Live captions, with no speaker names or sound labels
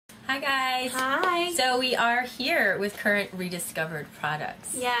Hi guys! Hi! So we are here with current Rediscovered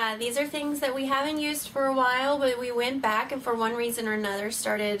products. Yeah, these are things that we haven't used for a while, but we went back and for one reason or another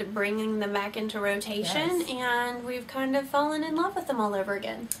started bringing them back into rotation, and we've kind of fallen in love with them all over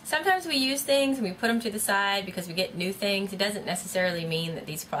again. Sometimes we use things and we put them to the side because we get new things. It doesn't necessarily mean that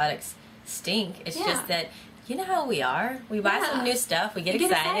these products stink. It's just that, you know how we are. We buy some new stuff, we get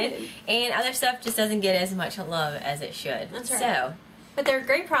excited, and other stuff just doesn't get as much love as it should. That's right. So, but they're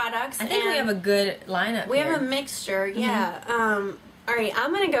great products. I think we have a good lineup We here. have a mixture, yeah. Alright,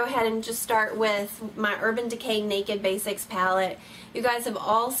 I'm going to go ahead and just start with my Urban Decay Naked Basics palette. You guys have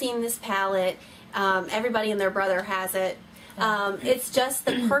all seen this palette. Everybody and their brother has it. It's just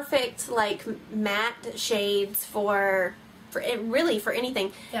the perfect, like, matte shades for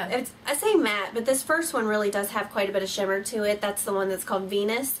anything. Yeah. I say matte, but this first one really does have quite a bit of shimmer to it. That's the one that's called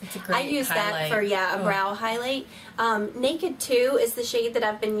Venus. It's a great I use highlight. that for a brow highlight. Naked 2 is the shade that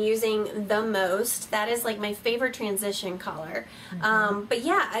I've been using the most. That is like my favorite transition color. But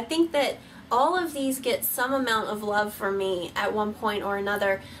yeah, I think that all of these get some amount of love from me at one point or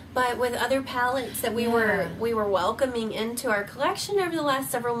another. But with other palettes that we were welcoming into our collection over the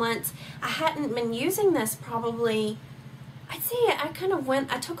last several months, I hadn't been using this probably. I'd say I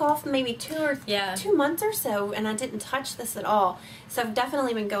took off maybe 2 months or so, and I didn't touch this at all. So I've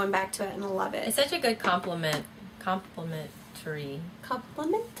definitely been going back to it, and I love it. It's such a good complimentary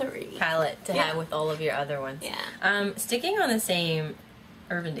palette to have with all of your other ones. Yeah. Sticking on the same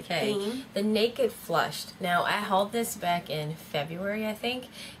Urban Decay, the Naked Flushed. Now, I hauled this back in February, I think,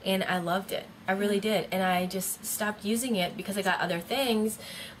 and I loved it. I really did. And I just stopped using it because I got other things.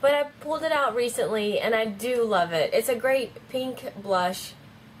 But I pulled it out recently, and I do love it. It's a great pink blush,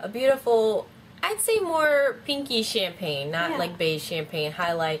 a beautiful, I'd say more pinky champagne, not like beige champagne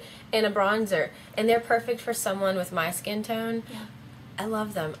highlight, and a bronzer. And they're perfect for someone with my skin tone. Yeah. I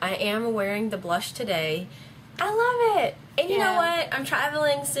love them. I am wearing the blush today. I love it. And you know what? I'm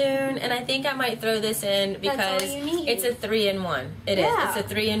traveling soon, and I think I might throw this in because it's a 3-in-1. It is. It's a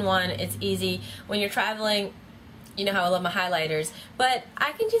 3-in-1. It's easy. When you're traveling, you know how I love my highlighters, but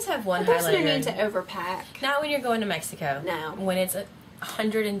I can just have one highlighter. There's no need to overpack. Not when you're going to Mexico. No. When it's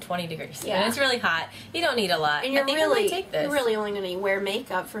 120 degrees. Yeah. And it's really hot. You don't need a lot. And you're really only going to wear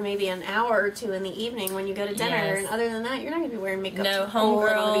makeup for maybe an hour or two in the evening when you go to dinner. And other than that, you're not going to be wearing makeup. No,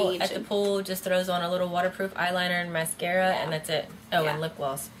 homegirl at the pool just throws on a little waterproof eyeliner and mascara, and that's it. Oh, and lip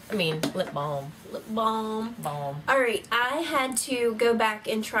gloss. I mean, lip balm. Lip balm. Balm. Alright, I had to go back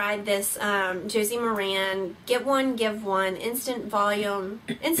and try this Josie Maran Get One, Give One Instant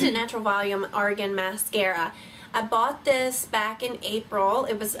Natural Volume Argan Mascara. I bought this back in April.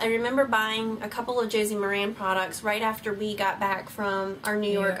 I remember buying a couple of Josie Maran products right after we got back from our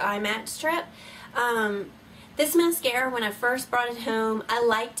New York IMAX trip. This mascara, when I first brought it home, I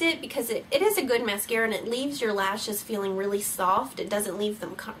liked it because it is a good mascara and it leaves your lashes feeling really soft. It doesn't leave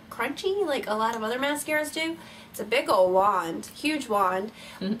them crunchy like a lot of other mascaras do. It's a big old wand, huge wand,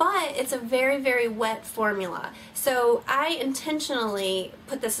 but it's a very, very wet formula. So I intentionally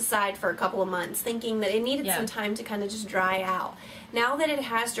put this aside for a couple of months, thinking that it needed some time to kind of just dry out. Now that it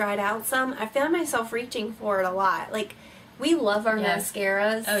has dried out some, I found myself reaching for it a lot. Like, we love our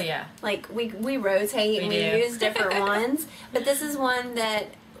mascaras. Oh, yeah. Like, we rotate and we use different ones, but this is one that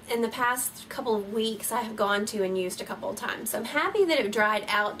in the past couple of weeks I have gone to and used a couple of times. So I'm happy that it dried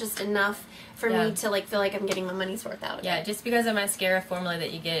out just enough for me to feel like I'm getting my money's worth out of it. Yeah, just because the mascara formula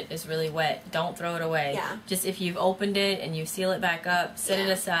that you get is really wet, don't throw it away. Yeah. Just if you've opened it and you seal it back up, set it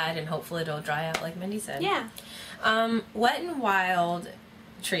aside and hopefully it'll dry out like Mindy said. Yeah. Wet n Wild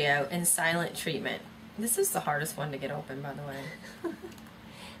Trio and Silent Treatment. This is the hardest one to get open, by the way.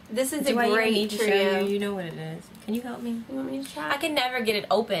 This is a great trio. You know what it is. Can you help me? You want me to try? I can never get it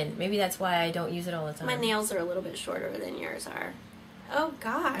open. Maybe that's why I don't use it all the time. My nails are a little bit shorter than yours are. Oh,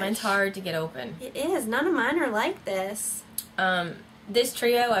 gosh. Mine's hard to get open. It is. None of mine are like this. This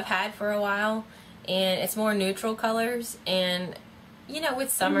trio I've had for a while, and it's more neutral colors, and, you know,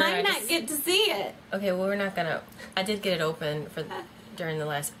 with summer... You might not get to see it. Okay, well, we're not gonna... I did get it open for during the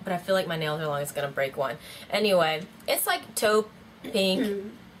last... But I feel like my nails are long. It's gonna break one. Anyway, it's like taupe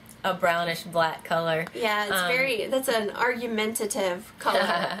pink... a brownish black color. Yeah, it's that's an argumentative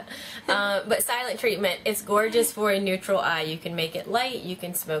color. But Silent Treatment, it's gorgeous for a neutral eye. You can make it light, you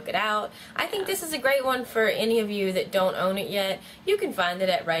can smoke it out. I think this is a great one for any of you that don't own it yet. You can find it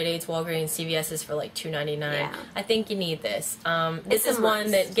at Rite Aid's, Walgreens, CVS's for like $2.99. Yeah. I think you need this. This is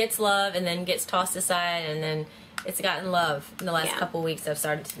one that gets love and then gets tossed aside, and then it's gotten love in the last couple weeks. I've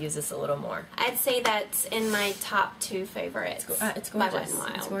started to use this a little more. I'd say that's in my top 2 favorites. It's gorgeous. By Wet n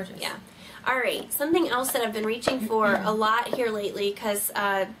Wild. It's gorgeous. Yeah. Alright, something else that I've been reaching for a lot here lately, because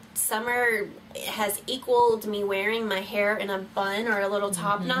summer has equaled me wearing my hair in a bun or a little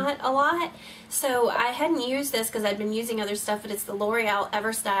top knot a lot. So I hadn't used this because I'd been using other stuff, but it's the L'Oreal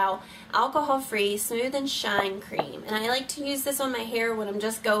EverStyle Alcohol-Free Smooth and Shine Cream. And I like to use this on my hair when I'm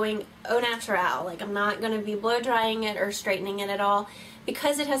just going au naturel. Like, I'm not going to be blow drying it or straightening it at all,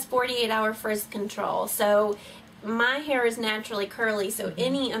 because it has 48-hour frizz control. So my hair is naturally curly, so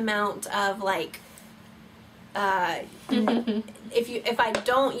any amount of like if I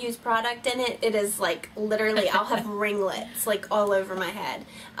don't use product in it, it is like literally I'll have ringlets like all over my head.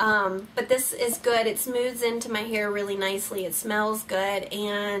 But this is good. It smooths into my hair really nicely. It smells good,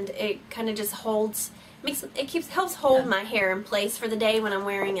 and it kind of just holds, helps hold my hair in place for the day when I'm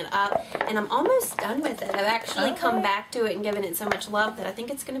wearing it up. And I'm almost done with it. I've actually come back to it and given it so much love that I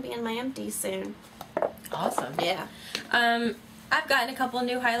think it's going to be in my empties soon. Awesome. Yeah. I've gotten a couple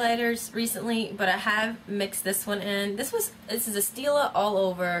new highlighters recently, but I have mixed this one in. This is a Stila All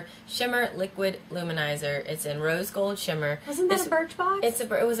Over Shimmer Liquid Luminizer. It's in Rose Gold Shimmer. Wasn't that a Birchbox?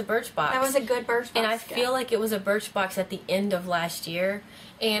 It was a Birchbox. That was a good Birchbox. And I feel like it was a Birchbox at the end of last year.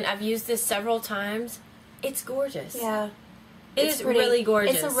 And I've used this several times. It's gorgeous. Yeah. It's really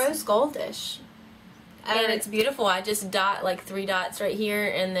gorgeous. It's a rose goldish. And it's beautiful. I just dot like 3 dots right here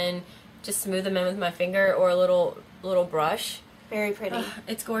and then just smooth them in with my finger or a little brush. Very pretty.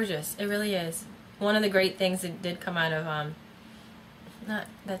 It's gorgeous. It really is. One of the great things that did come out of,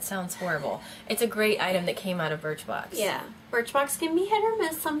 that sounds horrible. It's a great item that came out of Birchbox. Yeah. Birchbox can be hit or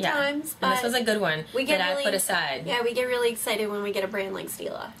miss sometimes. But and this was a good one I put aside. Yeah, we get really excited when we get a brand like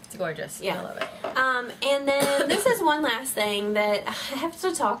Stila. It's gorgeous. Yeah. I love it. And then this is one last thing that I have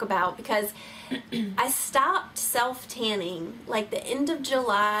to talk about, because I stopped self-tanning like the end of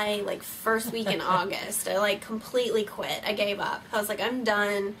July, like first week in August. I like completely quit. I gave up. I was like, I'm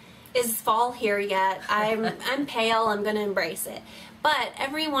done. Is fall here yet? I'm pale. I'm going to embrace it. But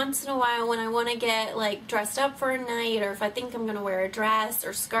every once in a while when I want to get like dressed up for a night, or if I think I'm going to wear a dress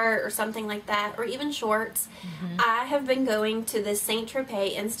or skirt or something like that, or even shorts, I have been going to the St.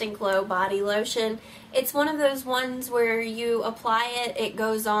 Tropez Instant Glow Body Lotion. It's one of those ones where you apply it, it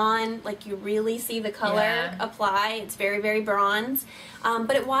goes on, like you really see the color apply. It's very, very bronze,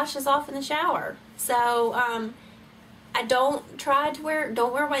 but it washes off in the shower. So I don't wear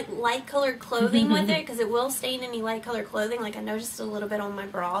light colored clothing with it, because it will stain any light colored clothing. Like I noticed a little bit on my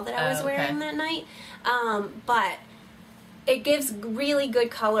bra that I was wearing that night. But it gives really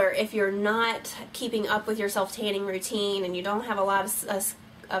good color if you're not keeping up with your self-tanning routine and you don't have a lot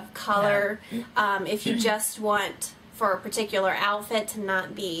of color. If you just want for a particular outfit to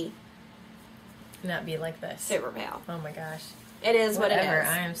not be like this. Super pale. Oh my gosh. It is Whatever. what it is.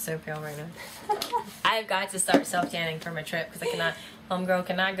 I am so pale right now. I've got to start self-tanning for my trip, because I cannot, homegirl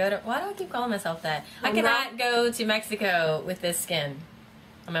cannot go to, why do I keep calling myself that? I cannot go to Mexico with this skin.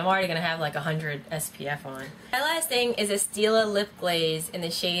 I mean, I'm already going to have like 100 SPF on. My last thing is a Stila lip glaze in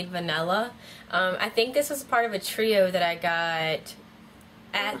the shade Vanilla. I think this was part of a trio that I got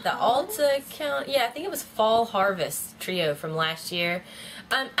at the Ulta count. Yeah, I think it was Fall Harvest trio from last year.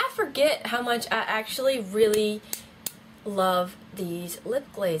 I forget how much I actually really love these lip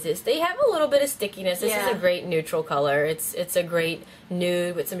glazes. They have a little bit of stickiness. This is a great neutral color. It's a great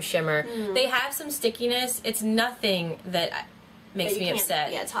nude with some shimmer. They have some stickiness. It's nothing that makes me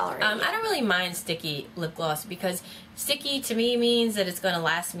upset. Yeah, tolerate. I don't really mind sticky lip gloss, because sticky to me means that it's going to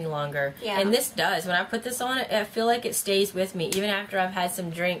last me longer. Yeah. And this does. When I put this on, I feel like it stays with me even after I've had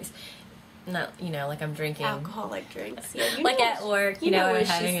some drinks. Not, like I'm drinking alcoholic drinks. Yeah, like at work, I'm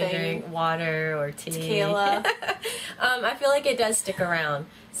having a drink, water or tea. Tequila. I feel like it does stick around.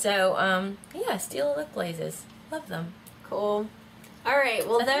 So, yeah, Stila lip glazes. Love them. Cool. Alright,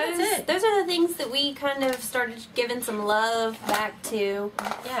 well those are the things that we kind of started giving some love back to.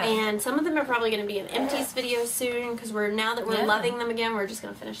 Yeah. And some of them are probably going to be in empties video soon, because now that we're loving them again, we're just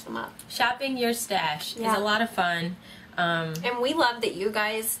going to finish them up. Shopping your stash is a lot of fun. And we love that you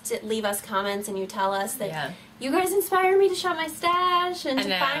guys leave us comments and you tell us that you guys inspire me to shop my stash and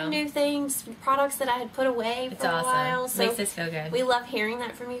to find new things, products that I had put away for a while. So makes us feel good. We love hearing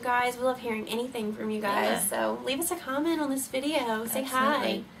that from you guys. We love hearing anything from you guys. Yeah. So leave us a comment on this video. Say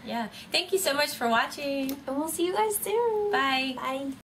hi. Yeah. Thank you so much for watching. And we'll see you guys soon. Bye. Bye.